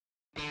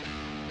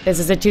This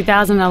is a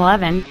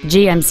 2011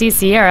 GMC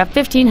Sierra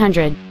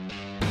 1500.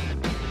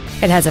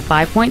 It has a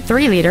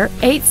 5.3-liter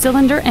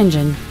 8-cylinder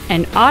engine,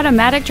 an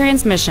automatic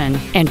transmission,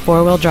 and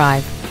 4-wheel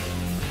drive.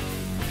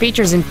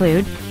 Features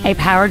include a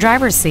power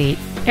driver's seat,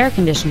 air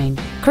conditioning,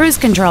 cruise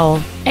control,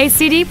 a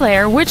CD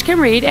player which can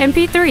read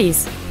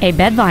MP3s, a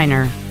bed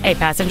liner, a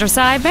passenger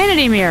side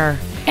vanity mirror,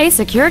 a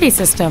security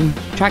system,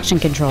 traction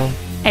control,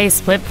 a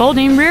split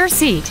folding rear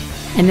seat,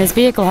 and this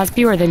vehicle has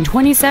fewer than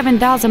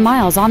 27,000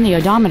 miles on the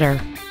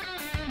odometer.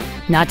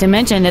 Not to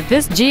mention that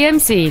this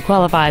GMC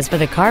qualifies for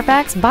the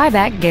Carfax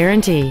buyback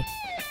guarantee.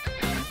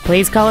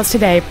 Please call us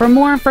today for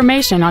more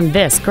information on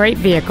this great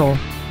vehicle.